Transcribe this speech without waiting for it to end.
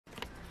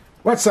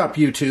What's up,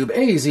 YouTube?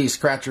 AZ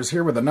Scratchers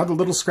here with another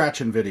little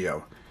scratching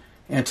video.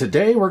 And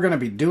today we're going to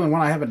be doing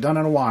one I haven't done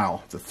in a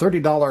while, the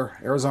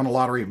 $30 Arizona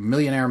Lottery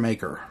Millionaire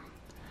Maker.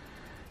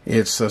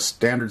 It's a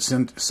standard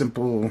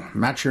simple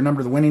match your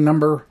number to the winning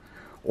number,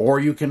 or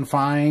you can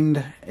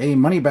find a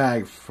money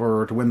bag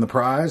to win the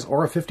prize,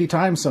 or a 50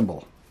 times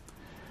symbol.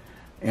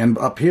 And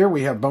up here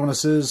we have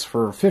bonuses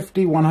for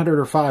 50, 100,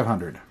 or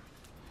 500.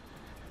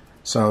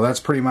 So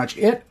that's pretty much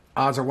it.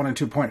 Odds are 1 in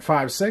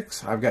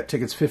 2.56. I've got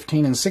tickets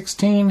 15 and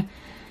 16.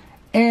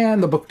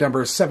 And the book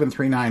number is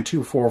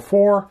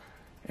 739244.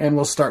 And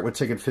we'll start with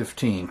ticket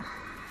 15.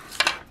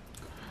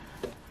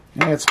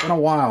 And it's been a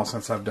while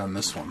since I've done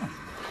this one.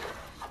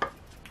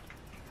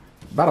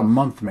 About a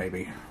month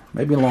maybe.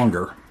 Maybe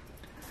longer.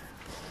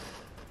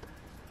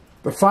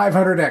 The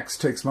 500X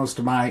takes most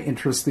of my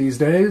interest these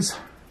days.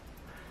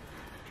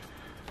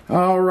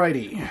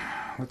 Alrighty.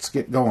 Let's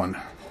get going.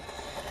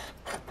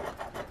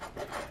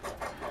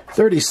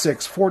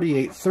 36,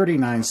 48,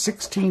 39,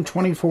 16,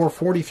 24,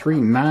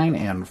 43, 9,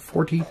 and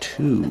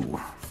 42.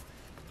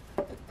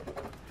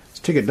 This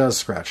ticket does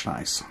scratch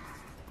nice.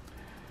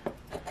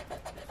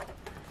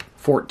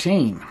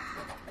 14,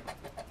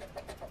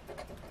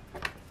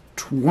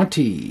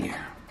 20,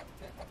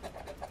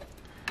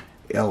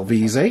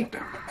 LV's 8,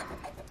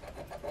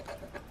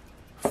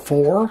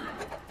 4,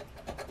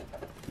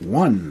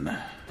 1,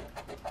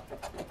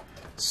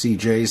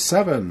 CJ's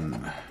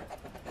 7,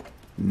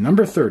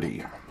 number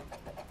 30,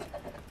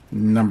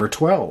 number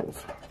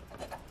 12,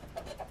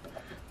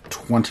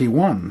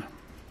 21,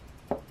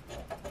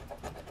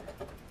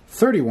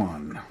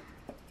 31,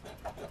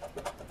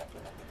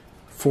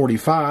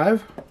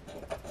 45,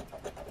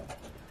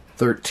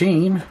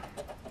 13,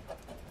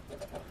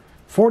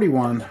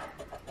 41,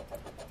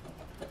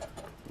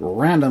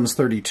 randoms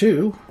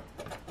 32,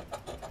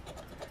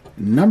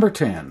 number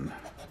 10,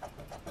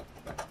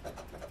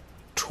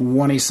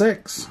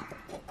 26,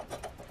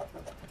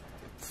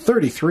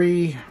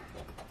 33,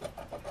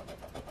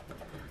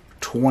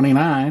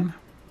 29,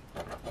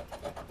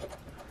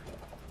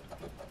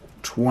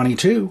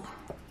 22,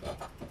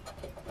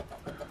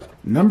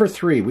 number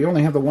 3, we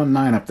only have the 1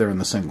 9 up there in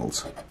the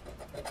singles,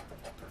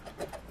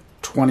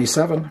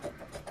 27,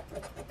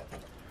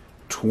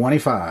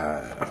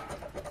 25,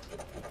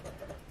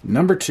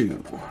 number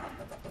 2,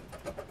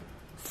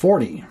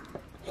 40,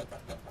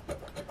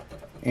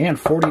 and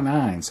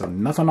 49, so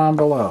nothing on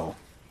below.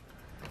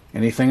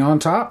 Anything on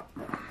top?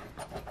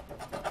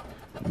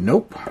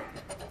 Nope.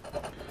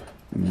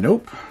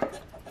 Nope.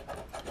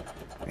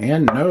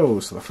 And no.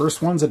 So the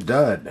first one's a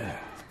dud.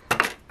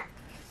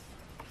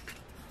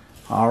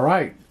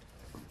 Alright.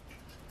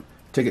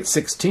 Ticket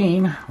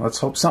 16. Let's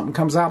hope something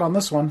comes out on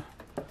this one.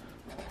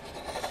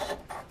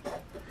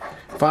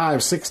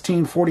 5,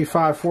 16,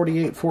 45,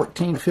 48,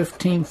 14,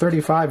 15,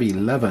 35,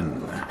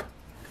 11.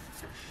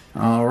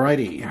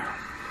 Alrighty.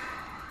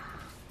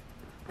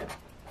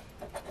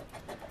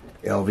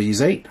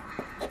 LV's 8.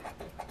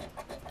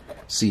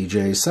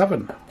 CJ's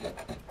 7.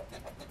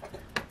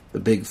 The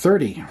big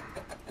 30,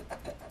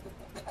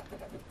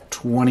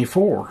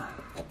 24,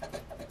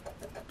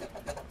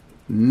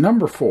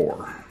 number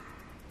 4,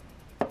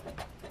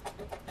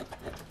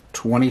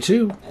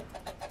 22,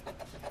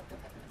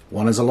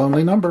 1 is a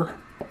lonely number,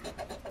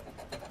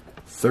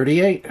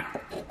 38,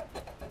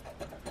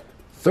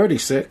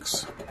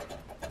 36,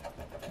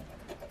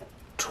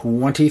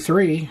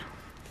 23,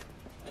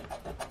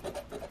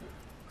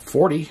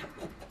 40,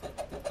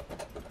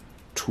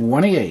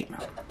 28,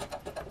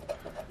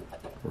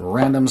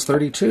 randoms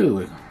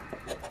 32,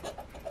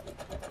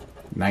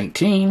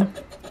 19,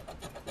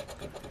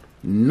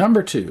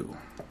 number 2,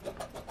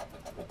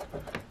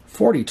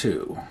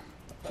 42,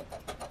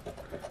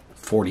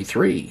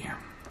 43,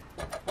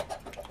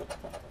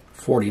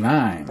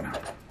 49,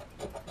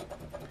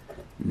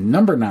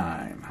 number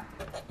 9,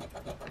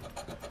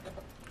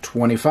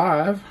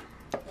 25,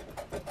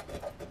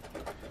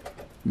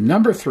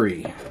 number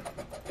 3,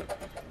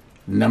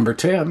 number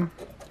 10,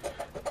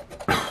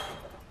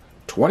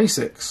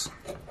 26,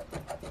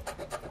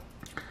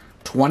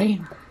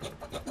 20,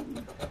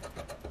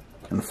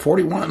 and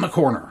 41 in the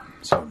corner.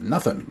 So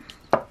nothing.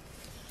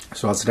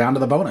 So it's down to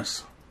the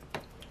bonus.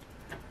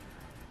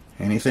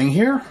 Anything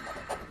here?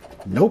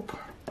 Nope.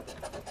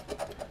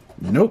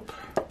 Nope.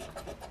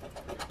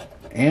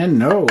 And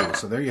no.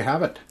 So there you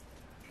have it.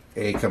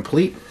 A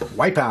complete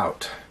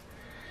wipeout.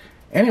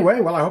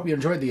 Anyway, well, I hope you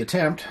enjoyed the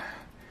attempt.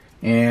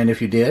 And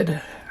if you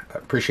did,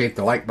 appreciate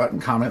the like button,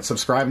 comment,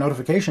 subscribe,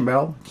 notification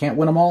bell. Can't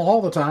win them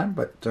all the time,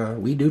 but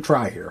we do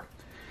try here.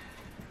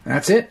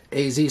 That's it.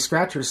 AZ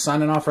Scratchers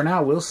signing off for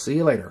now. We'll see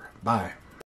you later. Bye.